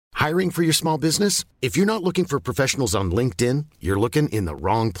Hiring for your small business? If you're not looking for professionals on LinkedIn, you're looking in the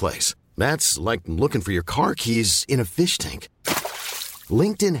wrong place. That's like looking for your car keys in a fish tank.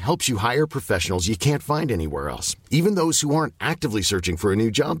 LinkedIn helps you hire professionals you can't find anywhere else, even those who aren't actively searching for a new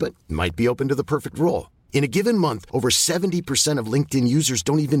job but might be open to the perfect role. In a given month, over 70% of LinkedIn users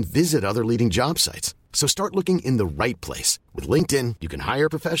don't even visit other leading job sites. So start looking in the right place. With LinkedIn, you can hire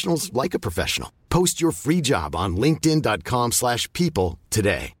professionals like a professional. Post your free job on linkedin.com/people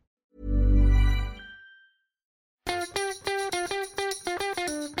today.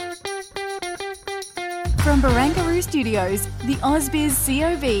 From Barangaroo Studios, the AusBiz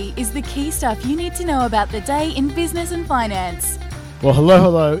COB is the key stuff you need to know about the day in business and finance. Well,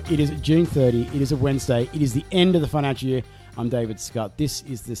 hello. It is June 30. It is a Wednesday. It is the end of the financial year. I'm David Scott. This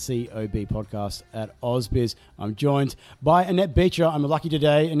is the COB podcast at AusBiz. I'm joined by Annette Beecher. I'm lucky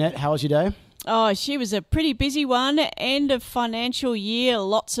today. Annette, how was your day? Oh, she was a pretty busy one. End of financial year.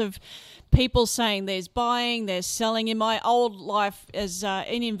 Lots of people saying there's buying, there's selling. In my old life as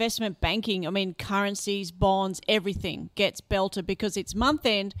in investment banking, I mean, currencies, bonds, everything gets belted because it's month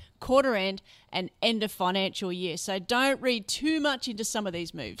end, quarter end, and end of financial year. So don't read too much into some of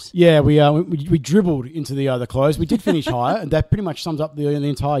these moves. Yeah, we dribbled into the close. We did finish higher, and that pretty much sums up the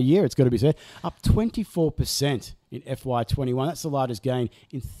entire year, it's got to be said. Up 24% in FY21. That's the largest gain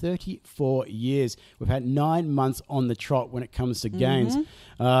in 34 years. We've had 9 months on the trot when it comes to gains.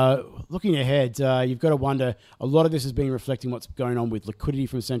 Looking ahead, you've got to wonder, a lot of this has been reflecting what's going on with liquidity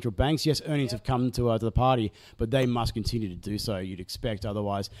from central banks. Yes, earnings have come to the party, but they must continue to do so, you'd expect.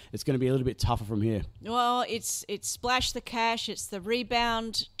 Otherwise, it's going to be a little bit tougher from here. Well, it's splash the cash, it's the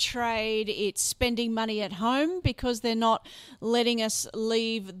rebound trade, it's spending money at home because they're not letting us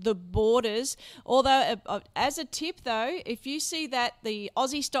leave the borders. Although, as a tip though, if you see that the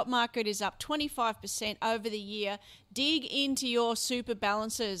Aussie stock market is up 25% over the year, dig into your super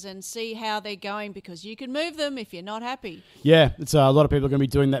balances and see how they're going because you can move them if you're not happy. Yeah, it's a lot of people are going to be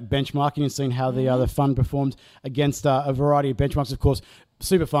doing that benchmarking and seeing how the fund performed against a variety of benchmarks. Of course,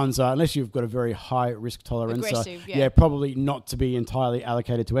 super funds, unless you've got a very high risk tolerance, aggressive, probably not to be entirely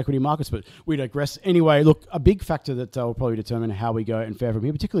allocated to equity markets, but we digress. Anyway, look, a big factor that will probably determine how we go and fare from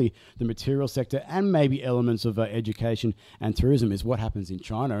here, particularly the material sector and maybe elements of education and tourism, is what happens in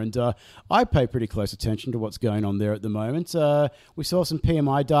China. And I pay pretty close attention to what's going on there at the moment. We saw some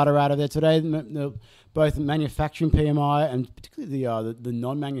PMI data out of there today, both manufacturing PMI and particularly the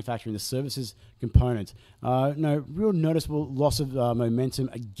non-manufacturing, the services component. No real noticeable loss of momentum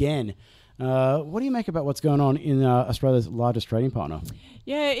again. What do you make about what's going on in Australia's largest trading partner?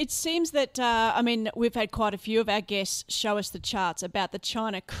 Yeah, it seems that, we've had quite a few of our guests show us the charts about the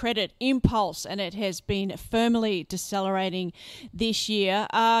China credit impulse, and it has been firmly decelerating this year.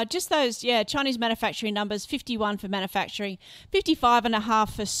 Just those, Chinese manufacturing numbers, 51 for manufacturing, 55.5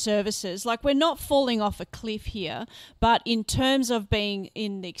 for services. Like, we're not falling off a cliff here, but in terms of being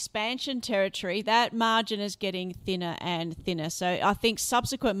in the expansion territory, that margin is getting thinner and thinner. So I think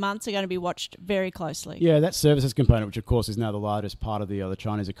subsequent months are going to be watched very closely. Yeah, that services component, which of course is now the largest part of the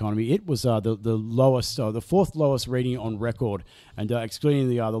Chinese economy, it was the lowest, the fourth lowest reading on record, and excluding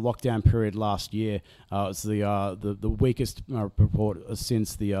the lockdown period last year, it's the weakest report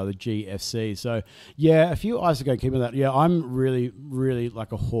since the GFC. So yeah, a few eyes are going to keep on that. Yeah, I'm really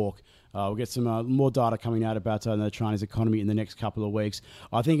like a hawk. We'll get some more data coming out about the Chinese economy in the next couple of weeks.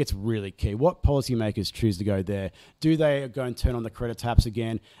 I think it's really key. What policymakers choose to go there? Do they go and turn on the credit taps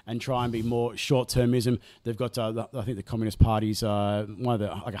again and try and be more short-termism? They've got, I think, the Communist Party's one of the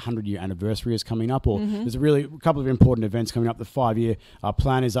 100-year anniversary is coming up, or there's a couple of important events coming up. The 5-year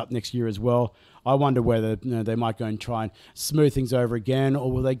plan is up next year as well. I wonder whether they might go and try and smooth things over again, or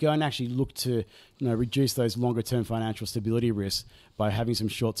will they go and actually look to reduce those longer-term financial stability risks by having some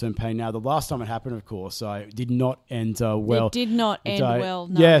short-term pain. Now, the last time it happened, of course, it did not end well. It did not end well,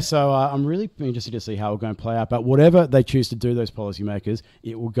 no. Yeah, so I'm really interested to see how it's going to play out. But whatever they choose to do, those policymakers,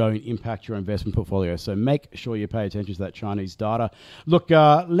 it will go and impact your investment portfolio. So make sure you pay attention to that Chinese data. Look,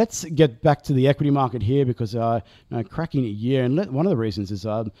 let's get back to the equity market here because cracking a year. And one of the reasons is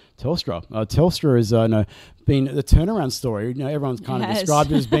Telstra. Telstra is been the turnaround story. Everyone's kind of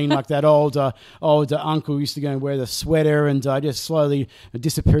described it as being like that old uncle who used to go and wear the sweater and just slowly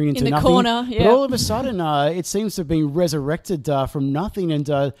disappearing into nothing. In the corner, yeah. But all of a sudden, it seems to have been resurrected from nothing, and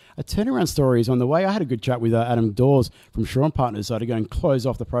a turnaround story is on the way. I had a good chat with Adam Dawes from Shaw & Partners to go and close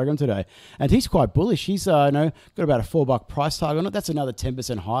off the program today, and he's quite bullish. He's got about a $4 price target on it. That's another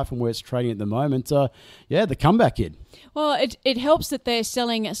 10% high from where it's trading at the moment. The comeback kid. Well, it helps that they're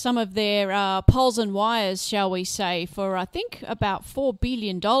selling some of their poles and wires shall we say, for I think about $4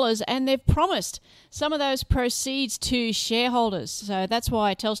 billion, and they've promised some of those proceeds to shareholders. So that's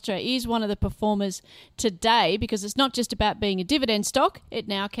why Telstra is one of the performers today, because it's not just about being a dividend stock, it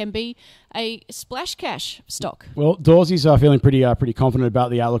now can be a splash cash stock. Well, Dawsey's feeling pretty confident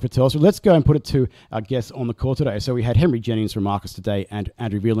about the outlook for Telstra. Let's go and put it to our guests on the call today. So we had Henry Jennings from Marcus Today and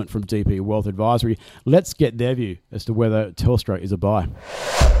Andrew Violant from DP Wealth Advisory. Let's get their view as to whether Telstra is a buy.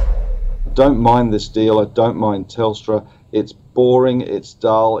 Don't mind this deal. I don't mind Telstra. It's boring. It's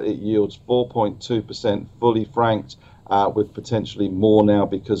dull. It yields 4.2% fully franked, with potentially more now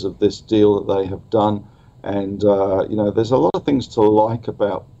because of this deal that they have done. And, there's a lot of things to like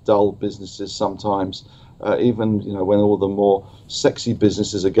about dull businesses sometimes, even, when all the more sexy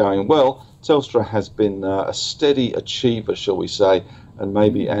businesses are going well. Telstra has been a steady achiever, shall we say, and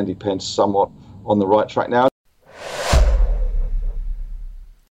maybe Andy Pence somewhat on the right track now.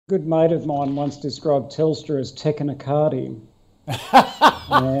 A good mate of mine once described Telstra as technicati.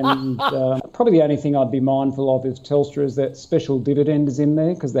 And probably the only thing I'd be mindful of if Telstra is that special dividend is in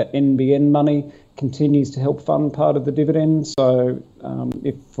there, because that NBN money continues to help fund part of the dividend. So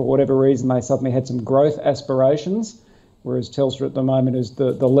if for whatever reason they suddenly had some growth aspirations, whereas Telstra at the moment is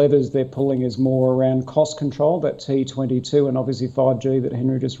the levers they're pulling is more around cost control, that T22 and obviously 5G that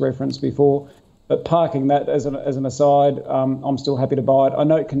Henry just referenced before. But parking that as an aside, I'm still happy to buy it. I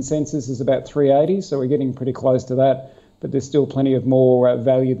know consensus is about 380, so we're getting pretty close to that. But there's still plenty of more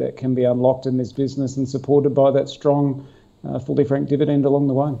value that can be unlocked in this business and supported by that strong, fully franked dividend along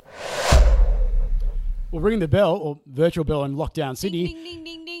the way. Well, ring the bell, or virtual bell in lockdown Sydney. Ding, ding,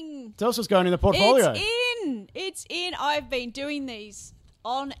 ding, ding. Telstra's going in the portfolio. It's in. I've been doing these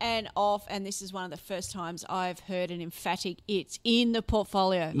on and off, and this is one of the first times I've heard an emphatic it's in the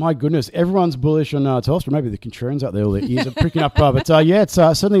portfolio. My goodness, everyone's bullish on Telstra. Maybe the contrarians out there, all their ears are pricking up. But it's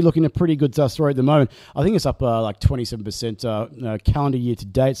certainly looking a pretty good story at the moment. I think it's up like 27% calendar year to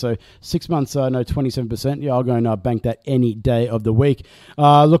date. So 6 months, 27%. Yeah, I'll go and bank that any day of the week.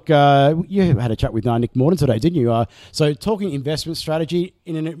 Look, you had a chat with Nick Morton today, didn't you? So talking investment strategy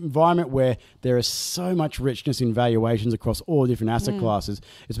in an environment where there is so much richness in valuations across all different asset classes,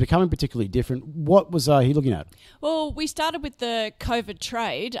 it's becoming particularly different. What was he looking at? Well, we started with the COVID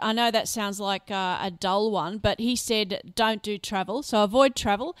trade. I know that sounds like a dull one, but he said don't do travel, so avoid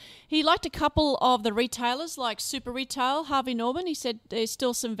travel. He liked a couple of the retailers like Super Retail, Harvey Norman. He said there's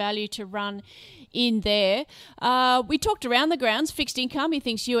still some value to run in there. We talked around the grounds, fixed income. He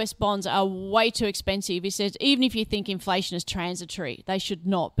thinks US bonds are way too expensive. He says even if you think inflation is transitory, they should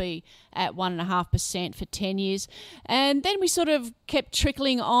not be at 1.5% for 10 years. And then we sort of kept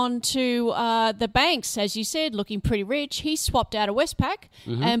trickling on to the banks, as you said, looking pretty rich. He swapped out a Westpac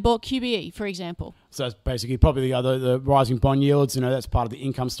and bought QBE, for example. So that's basically probably the rising bond yields. That's part of the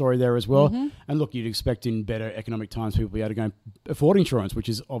income story there as well. And look, you'd expect in better economic times people be able to go and afford insurance, which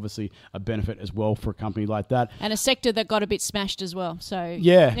is obviously a benefit as well for a company like that. And a sector that got a bit smashed as well. So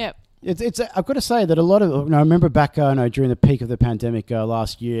yeah. It's. I've got to say that a lot of. I remember back during the peak of the pandemic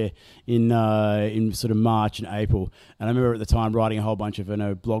last year in sort of March and April, and I remember at the time writing a whole bunch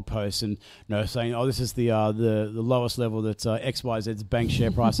of blog posts and saying, this is the lowest level that XYZ's bank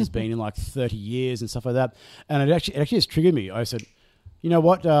share price has been in like 30 years and stuff like that, and it actually has triggered me. I said, you know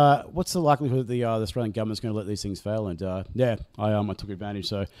what? What's the likelihood that the Australian government's going to let these things fail? And I took advantage.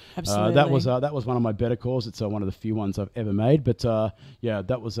 So that was one of my better calls. It's one of the few ones I've ever made. But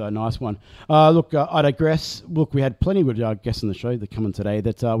that was a nice one. Look, I digress. Look, we had plenty of good guests on the show that come in today.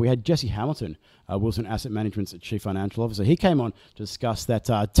 That we had Jesse Hamilton, Wilson Asset Management's Chief Financial Officer. He came on to discuss that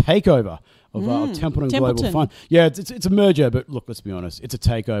takeover of Templeton Global Fund. Yeah, it's a merger, but look, let's be honest, it's a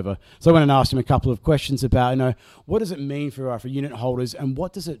takeover. So I went and asked him a couple of questions about, what does it mean for unit holders, and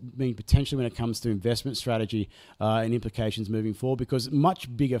what does it mean potentially when it comes to investment strategy and implications moving forward? Because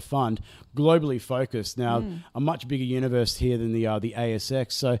much bigger fund, globally focused now, a much bigger universe here than the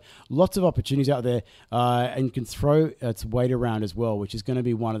ASX. So lots of opportunities out there, and can throw its weight around as well, which is going to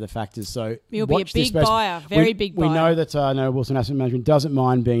be one of the factors. So you'll be a big buyer, very big buyer. We know that Wilson Asset Management doesn't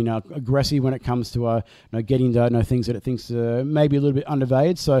mind being aggressive when it comes to getting things that it thinks maybe a little bit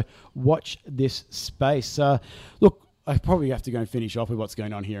undervalued. So watch this space. Look, I probably have to go and finish off with what's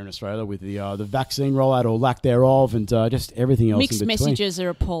going on here in Australia with the vaccine rollout or lack thereof, and just everything else. Mixed in between. Messages are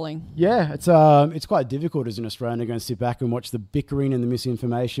appalling. Yeah, it's quite difficult as an Australian to go and sit back and watch the bickering and the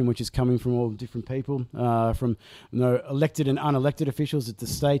misinformation which is coming from all different people, from elected and unelected officials at the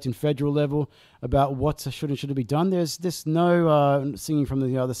state and federal level about what should and shouldn't be done. There's no singing from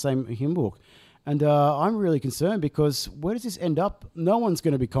the same hymn book. And I'm really concerned because where does this end up? No one's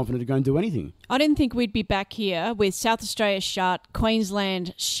going to be confident to go and do anything. I didn't think we'd be back here with South Australia shut,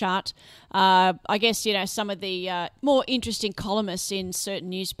 Queensland shut. I guess, some of the more interesting columnists in certain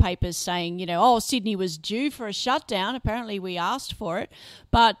newspapers saying, Sydney was due for a shutdown. Apparently we asked for it.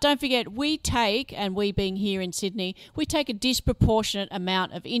 But don't forget, we being here in Sydney, we take a disproportionate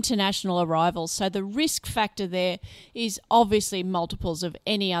amount of international arrivals. So the risk factor there is obviously multiples of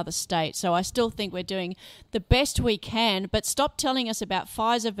any other state. So I still think we're doing the best we can, but stop telling us about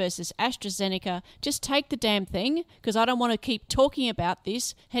Pfizer versus AstraZeneca. Just take the damn thing, because I don't want to keep talking about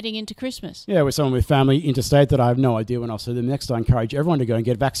this heading into Christmas. Yeah, with someone with family interstate that I have no idea when I'll see them next. I encourage everyone to go and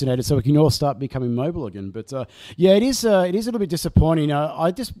get vaccinated so we can all start becoming mobile again. But it is a little bit disappointing.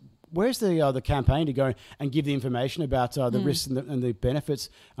 Where's the campaign to go and give the information about the risks and the benefits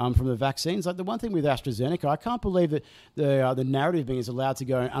from the vaccines? Like the one thing with AstraZeneca, I can't believe that the narrative being is allowed to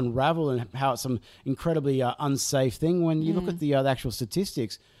go and unravel and how it's some incredibly unsafe thing when you look at the actual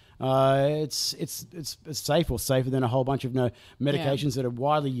statistics. It's safe or safer than a whole bunch of medications that are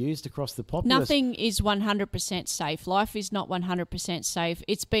widely used across the populace. Nothing is 100% safe. Life is not 100% safe.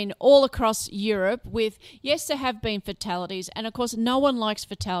 It's been all across Europe with, yes, there have been fatalities. And, of course, no one likes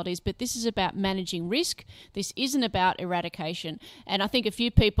fatalities, but this is about managing risk. This isn't about eradication. And I think a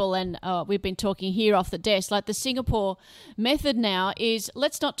few people, and we've been talking here off the desk, like the Singapore method now is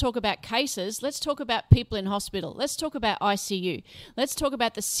let's not talk about cases. Let's talk about people in hospital. Let's talk about ICU. Let's talk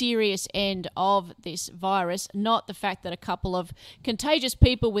about the serious end of this virus, not the fact that a couple of contagious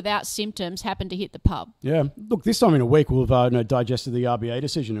people without symptoms happen to hit the pub. Yeah. Look, this time in a week we'll have digested the RBA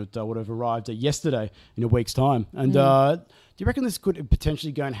decision. It would have arrived yesterday in a week's time. And do you reckon this could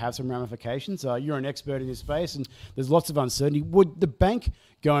potentially go and have some ramifications? You're an expert in this space and there's lots of uncertainty. Would the bank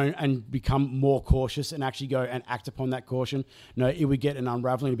go and become more cautious and actually go and act upon that caution? If we get an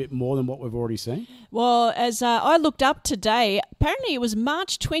unraveling a bit more than what we've already seen? Well, as I looked up today, apparently it was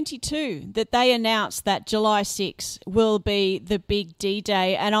March 22 that they announced that July 6 will be the big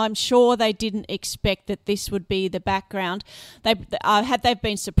D-Day, and I'm sure they didn't expect that this would be the background. Had they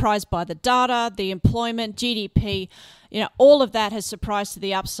been surprised by the data, the employment, GDP, all of that has surprised to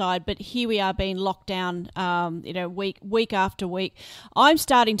the upside, but here we are being locked down, week after week. I'm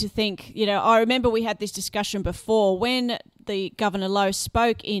starting to think, I remember we had this discussion before when the Governor Lowe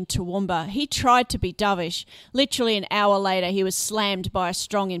spoke in Toowoomba. He tried to be dovish. Literally an hour later, he was slammed by a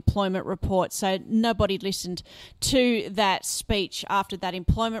strong employment report. So nobody listened to that speech after that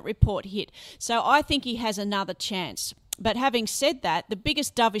employment report hit. So I think he has another chance. But having said that, the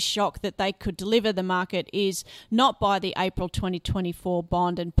biggest dovish shock that they could deliver the market is not buy the April 2024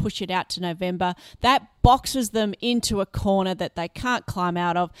 bond and push it out to November. That boxes them into a corner that they can't climb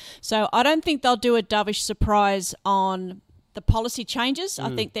out of. So I don't think they'll do a dovish surprise on the policy changes. I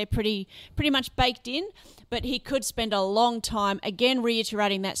think they're pretty much baked in. But he could spend a long time, again,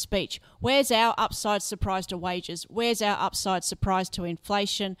 reiterating that speech. Where's our upside surprise to wages? Where's our upside surprise to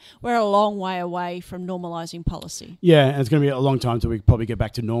inflation? We're a long way away from normalising policy. Yeah, and it's going to be a long time until we probably get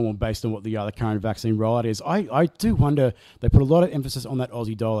back to normal based on what the current vaccine rollout is. I do wonder, they put a lot of emphasis on that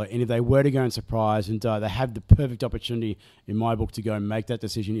Aussie dollar, and if they were to go and surprise, and they have the perfect opportunity, in my book, to go and make that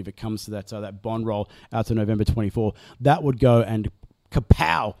decision if it comes to that bond roll out to November 24, that would go and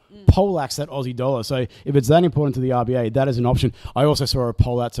kapow, poleaxe that Aussie dollar. So if it's that important to the RBA, that is an option. I also saw a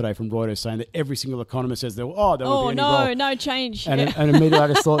poll out today from Reuters saying that every single economist says there won't be any roll. No change. And immediately I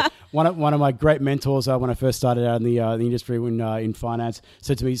just thought, one of my great mentors when I first started out in the industry in finance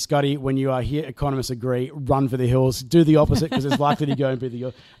said to me, Scotty, when you hear economists agree, run for the hills, do the opposite because it's likely to go and be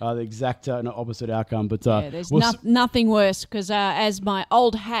the exact opposite outcome. But there's nothing worse because as my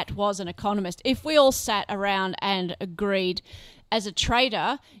old hat was an economist, if we all sat around and agreed, as a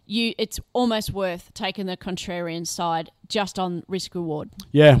trader, it's almost worth taking the contrarian side just on risk reward.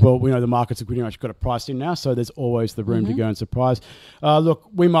 Yeah, well, we know the markets have pretty much got it priced in now, so there's always the room to go and surprise. Look,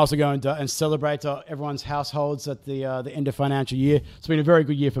 we might also go and celebrate everyone's households at the end of financial year. It's been a very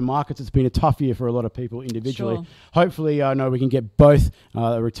good year for markets. It's been a tough year for a lot of people individually. Sure. Hopefully, we can get both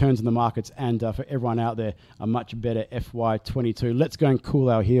returns in the markets and for everyone out there, a much better FY22. Let's go and cool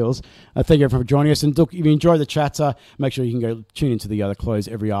our heels. Thank you everyone for joining us. And look, if you enjoyed the chat, make sure you can go tune into the close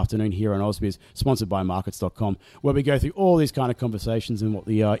every afternoon here on AusBiz, sponsored by Markets.com, where we go through all these kind of conversations and what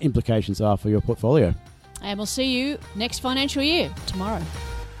the implications are for your portfolio. And we'll see you next financial year, tomorrow.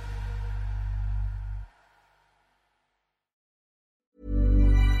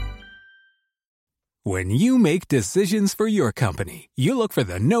 When you make decisions for your company, you look for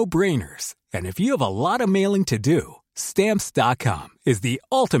the no-brainers. And if you have a lot of mailing to do, Stamps.com is the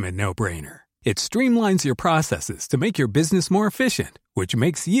ultimate no-brainer. It streamlines your processes to make your business more efficient, which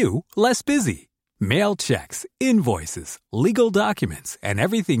makes you less busy. Mail checks, invoices, legal documents, and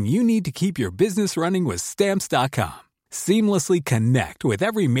everything you need to keep your business running with Stamps.com. Seamlessly connect with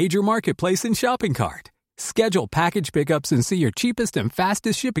every major marketplace and shopping cart. Schedule package pickups and see your cheapest and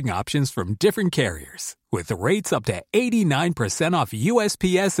fastest shipping options from different carriers, with rates up to 89% off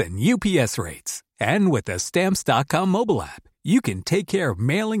USPS and UPS rates. And with the Stamps.com mobile app, you can take care of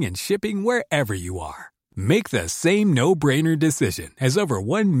mailing and shipping wherever you are. Make the same no-brainer decision as over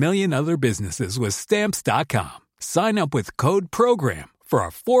 1 million other businesses with Stamps.com. Sign up with code PROGRAM for a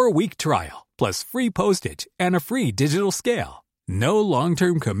 4-week trial, plus free postage and a free digital scale. No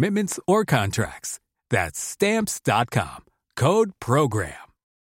long-term commitments or contracts. That's Stamps.com. Code PROGRAM.